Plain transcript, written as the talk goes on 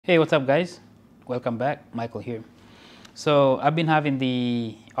Hey, what's up guys? Welcome back, Michael here. So I've been having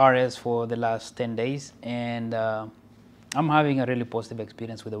the RS for the last 10 days and I'm having a really positive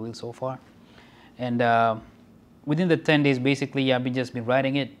experience with the wheel so far. And within the 10 days, basically I've just been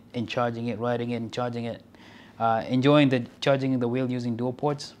riding it and charging it, riding it and charging it, enjoying the charging the wheel using dual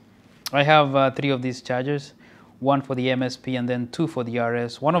ports. I have 3 of these chargers, one for the MSP and then 2 for the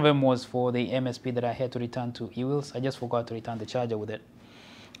RS. One of them was for the MSP that I had to return to e-wheels. I just forgot to return the charger with it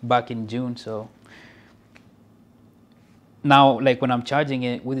back in June. So now, like when I'm charging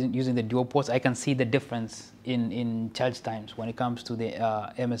it using the dual ports, I can see the difference in charge times when it comes to the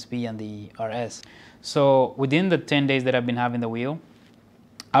MSP and the RS. So within the 10 days that I've been having the wheel,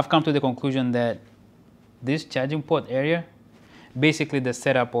 I've come to the conclusion that this charging port area, basically the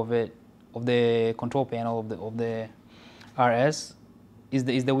setup of it, of the control panel of the RS,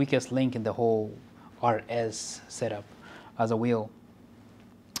 is the weakest link in the whole RS setup as a wheel.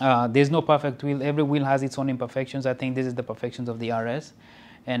 There's no perfect wheel. Every wheel has its own imperfections. I think this is the perfections of the RS.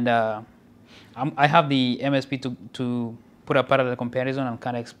 And I have the MSP to put a parallel comparison and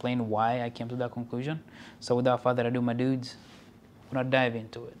kind of explain why I came to that conclusion. So without further ado, my dudes, we're going to dive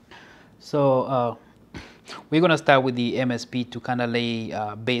into it. So we're going to start with the MSP to kind of lay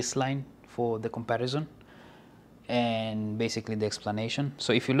a baseline for the comparison and basically the explanation.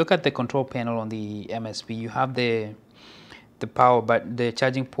 So if you look at the control panel on the MSP, you have the power button, the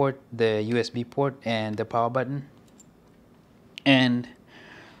charging port, the USB port, and the power button. And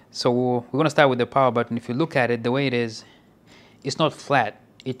so we're going to start with the power button. If you look at it, the way it is, it's not flat.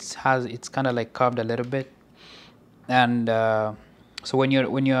 It's kind of like curved a little bit. And so when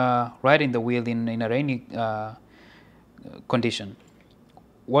you're riding the wheel in a rainy condition,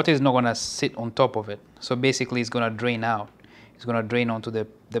 water is not going to sit on top of it. So basically, it's going to drain out. It's going to drain onto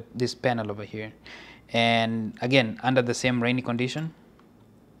this panel over here. And again, under the same rainy condition,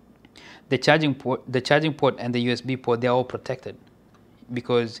 the charging port and the USB port, they're all protected,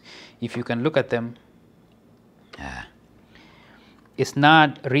 because if you can look at them, it's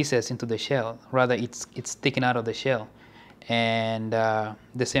not recessed into the shell. Rather, it's sticking out of the shell. And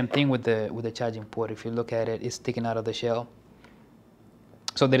the same thing with the charging port. If you look at it, it's sticking out of the shell.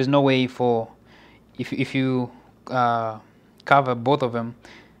 So there is no way for, if you cover both of them,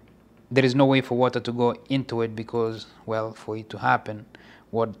 there is no way for water to go into it, because, well, for it to happen,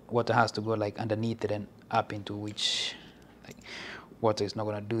 water has to go like underneath it and up into, which, like, water is not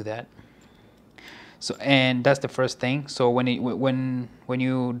going to do that. So, and that's the first thing. So when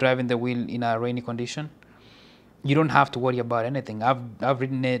you driving the wheel in a rainy condition, you don't have to worry about anything. I've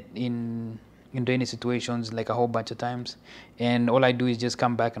ridden it in rainy situations like a whole bunch of times, and all I do is just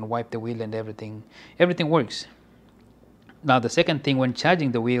come back and wipe the wheel, and everything works. Now the second thing, when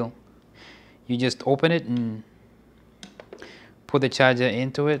charging the wheel, you just open it and put the charger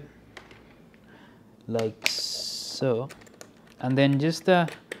into it like so, and then just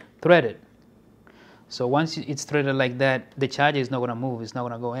thread it. So once it's threaded like that, the charger is not going to move. It's not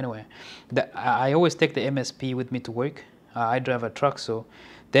going to go anywhere. I always take the MSP with me to work. I drive a truck, so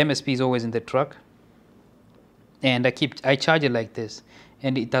the MSP is always in the truck, and I charge it like this,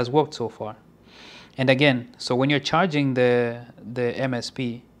 and it has worked so far. And again, so when you're charging the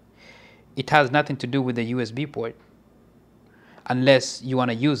MSP, it has nothing to do with the USB port unless you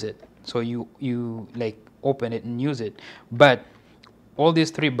want to use it. So you like open it and use it. But all these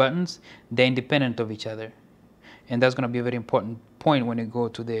 3 buttons, they're independent of each other. And that's going to be a very important point when you go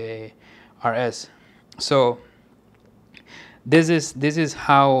to the RS. So this is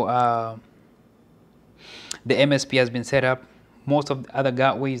how the MSP has been set up. Most of the other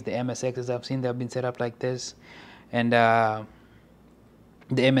Gotways, the MSXs I've seen, they've been set up like this. And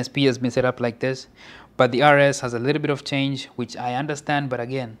the MSP has been set up like this, but the RS has a little bit of change, which I understand. But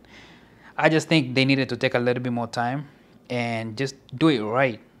again, I just think they needed to take a little bit more time and just do it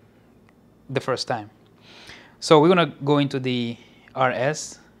right the first time. So we're gonna go into the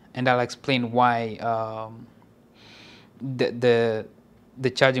RS, and I'll explain why the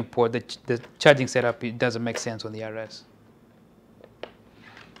charging port, the charging setup, it doesn't make sense on the RS.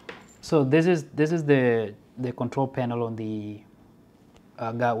 So this is the control panel on the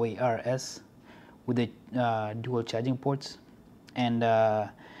Gotway RS with the dual charging ports and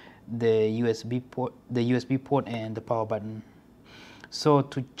the USB port and the power button. So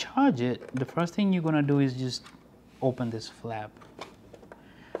to charge it, the first thing you're gonna do is just open this flap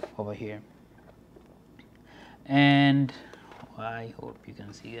over here, and I hope you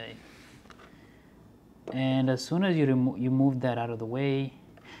can see it. And as soon as you move that out of the way,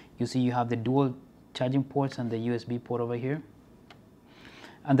 you see you have the dual charging ports and the USB port over here.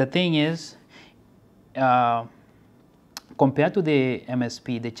 And the thing is, Compared to the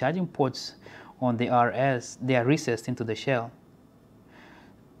MSP, the charging ports on the RS, they are recessed into the shell.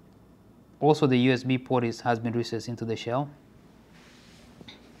 Also, the USB port has been recessed into the shell.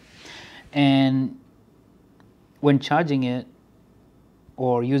 And when charging it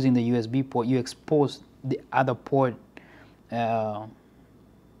or using the USB port, you expose the other port. You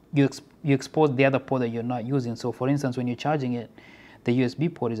expose the other port that you're not using. So, for instance, when you're charging it, the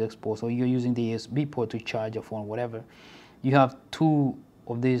USB port is exposed, or you're using the USB port to charge your phone, whatever. You have two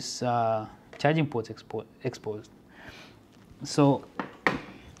of these charging ports exposed. So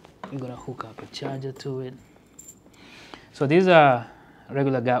you're gonna hook up a charger to it. So these are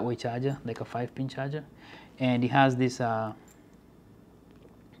regular Gotway charger, like a 5-pin charger, and it has this I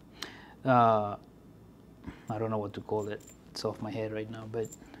don't know what to call it. It's off my head right now, but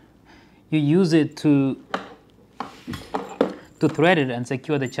you use it to thread it and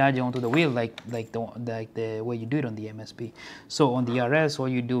secure the charger onto the wheel, like the way you do it on the MSP. So on the RS, all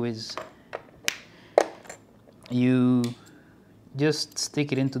you do is you just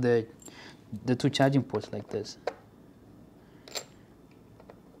stick it into the two charging ports like this.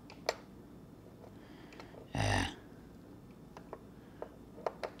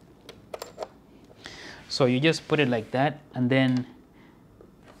 So you just put it like that, and then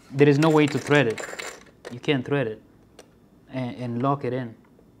there is no way to thread it. You can't thread it and lock it in.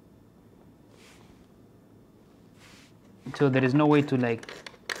 So there is no way to like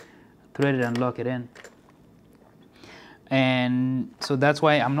thread it and lock it in. And so that's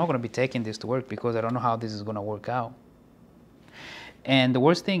why I'm not going to be taking this to work, because I don't know how this is going to work out. And the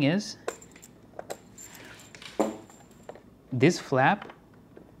worst thing is, this flap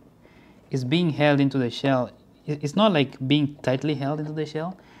is being held into the shell. It's not like being tightly held into the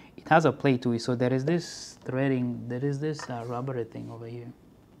shell. It has a plate to it. So there is this threading, there is this rubbery thing over here.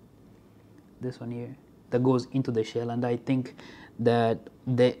 This one here that goes into the shell. And I think that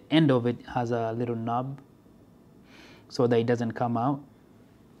the end of it has a little knob so that it doesn't come out.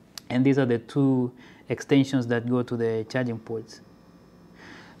 And these are the two extensions that go to the charging ports.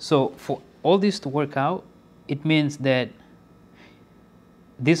 So for all this to work out, it means that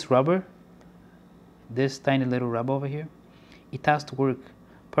this rubber, this tiny little rubber over here, it has to work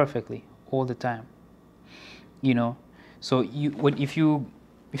perfectly all the time. You know, so if you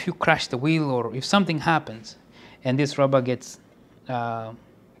crash the wheel, or if something happens and this rubber gets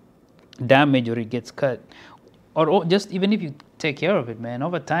damaged, or it gets cut, or just even if you take care of it, man,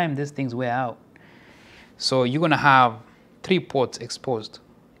 over time these things wear out. So you're gonna have 3 ports exposed,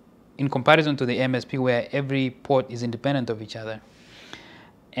 in comparison to the MSP, where every port is independent of each other.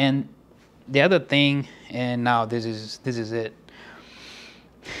 And the other thing, and now this is it.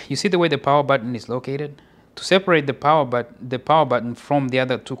 You see the way the power button is located? To separate the power button from the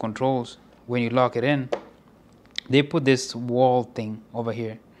other 2 controls, when you lock it in, they put this wall thing over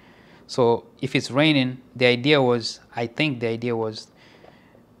here. So if it's raining, the idea was, I think the idea was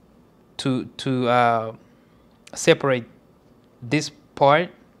to separate this part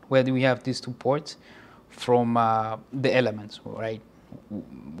where we have these 2 ports from the elements, right?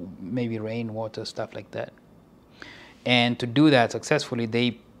 Maybe rain, water, stuff like that. And to do that successfully,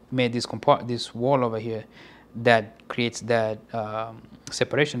 they made this wall over here that creates that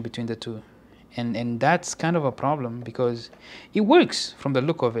separation between the 2. And that's kind of a problem, because it works from the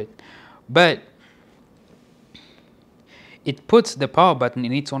look of it, but it puts the power button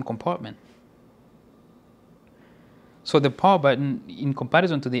in its own compartment. So the power button, in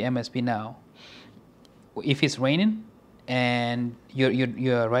comparison to the MSP now, if it's raining and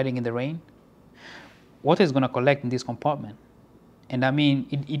you're riding in the rain, water is going to collect in this compartment. And I mean,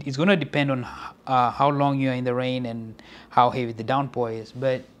 it's going to depend on how long you're in the rain and how heavy the downpour is,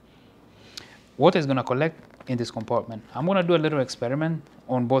 but water is going to collect in this compartment. I'm going to do a little experiment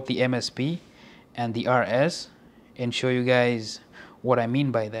on both the MSP and the RS and show you guys what I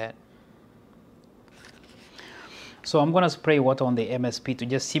mean by that. So I'm going to spray water on the MSP to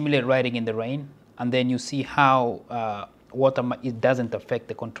just simulate riding in the rain, and then you see how water, it doesn't affect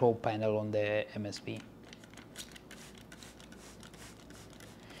the control panel on the MSP.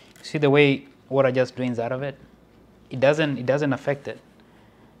 See the way water just drains out of it? It doesn't affect it,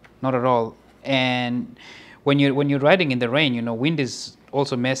 not at all. And when you're riding in the rain, you know, wind is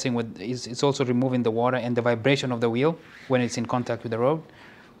also messing with, it's also removing the water and the vibration of the wheel when it's in contact with the road.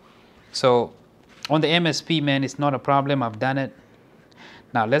 So on the MSP, man, it's not a problem. I've done it.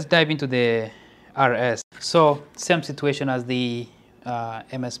 Now let's dive into the RS. So same situation as the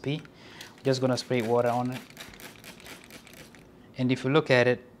MSP. Just gonna spray water on it, and if you look at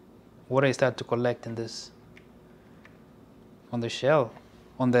it, water is starting to collect in this, on the shell,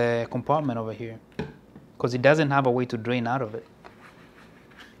 on the compartment over here, because it doesn't have a way to drain out of it.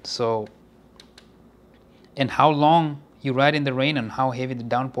 So, and how long you ride in the rain and how heavy the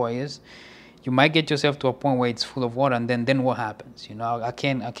downpour is, you might get yourself to a point where it's full of water, and then what happens? You know, I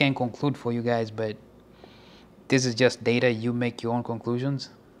can't conclude for you guys, but this is just data. You make your own conclusions.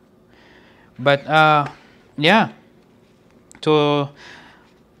 But yeah. So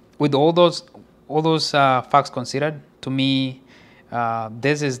with all those facts considered, to me,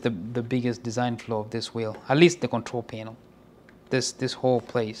 this is the biggest design flaw of this wheel. At least the control panel. This whole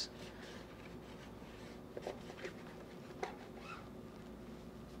place.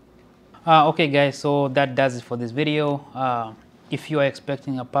 Okay guys, so that does it for this video. If you are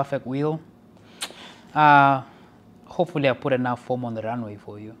expecting a perfect wheel, hopefully I put enough foam on the runway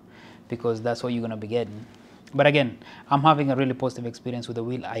for you, because that's what you're gonna be getting. But again, I'm having a really positive experience with the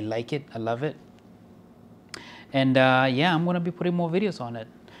wheel. I like it, I love it. And yeah, I'm gonna be putting more videos on it.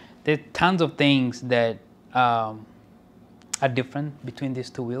 There's tons of things that are different between these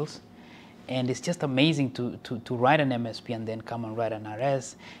two wheels. And it's just amazing to ride an MSP and then come and ride an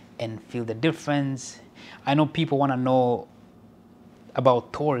RS and feel the difference. I know people want to know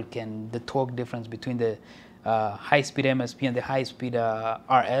about torque and the torque difference between the high-speed MSP and the high-speed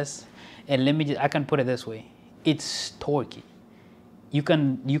RS. And I can put it this way: it's torquey. You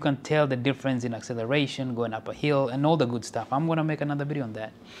can tell the difference in acceleration, going up a hill, and all the good stuff. I'm gonna make another video on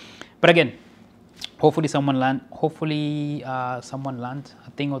that. But again, hopefully someone learned a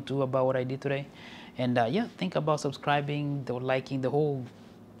thing or two about what I did today. And yeah, think about subscribing, liking, the whole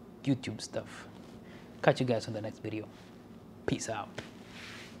YouTube stuff. Catch you guys on the next video. Peace out.